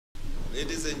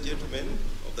Ladies and gentlemen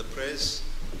of the press,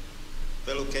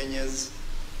 fellow Kenyans,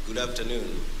 good afternoon.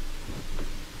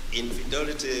 In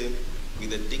fidelity with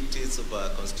the dictates of our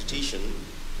Constitution,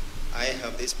 I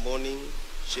have this morning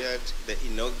chaired the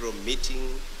inaugural meeting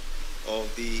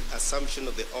of the Assumption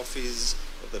of the Office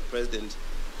of the President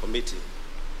Committee.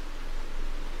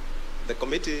 The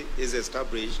committee is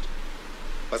established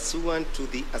pursuant to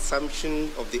the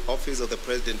Assumption of the Office of the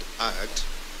President Act,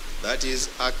 that is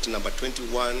Act number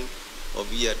 21 of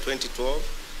year 2012,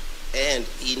 and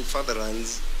in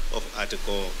furtherance of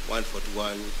Article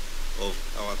 141 of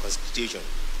our Constitution.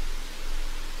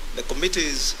 The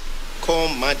committee's core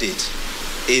mandate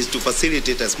is to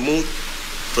facilitate a smooth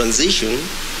transition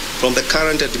from the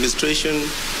current administration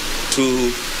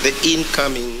to the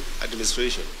incoming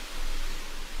administration.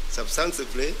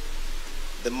 Substantively,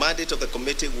 the mandate of the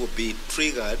committee will be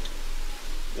triggered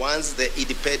once the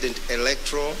Independent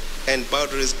Electoral and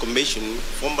Boundaries Commission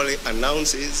formally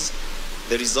announces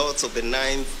the results of the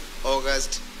 9th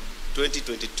August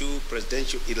 2022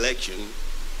 presidential election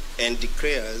and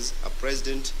declares a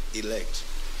president-elect.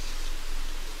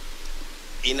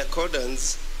 In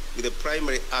accordance with the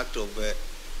primary act of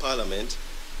Parliament,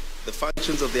 the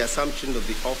functions of the Assumption of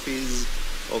the Office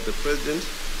of the President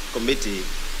Committee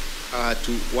are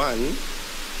to 1.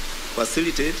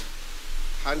 Facilitate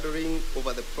handing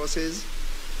over the process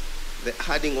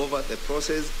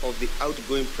of the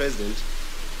outgoing president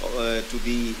to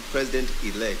the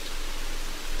president-elect.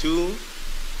 2.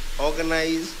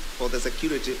 Organize for the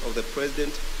security of the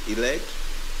president-elect.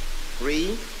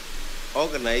 3.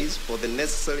 Organize for the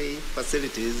necessary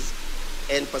facilities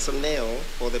and personnel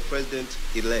for the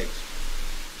president-elect.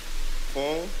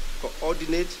 4.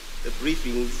 Coordinate the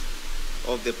briefings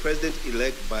of the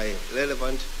president-elect by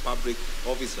relevant public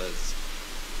officers.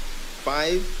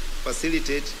 5.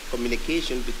 Facilitate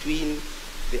communication between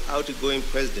the outgoing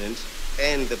president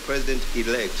and the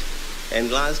president-elect. And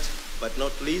last but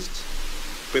not least,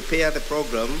 prepare the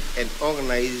program and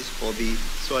organize for the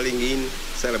swearing-in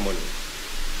ceremony.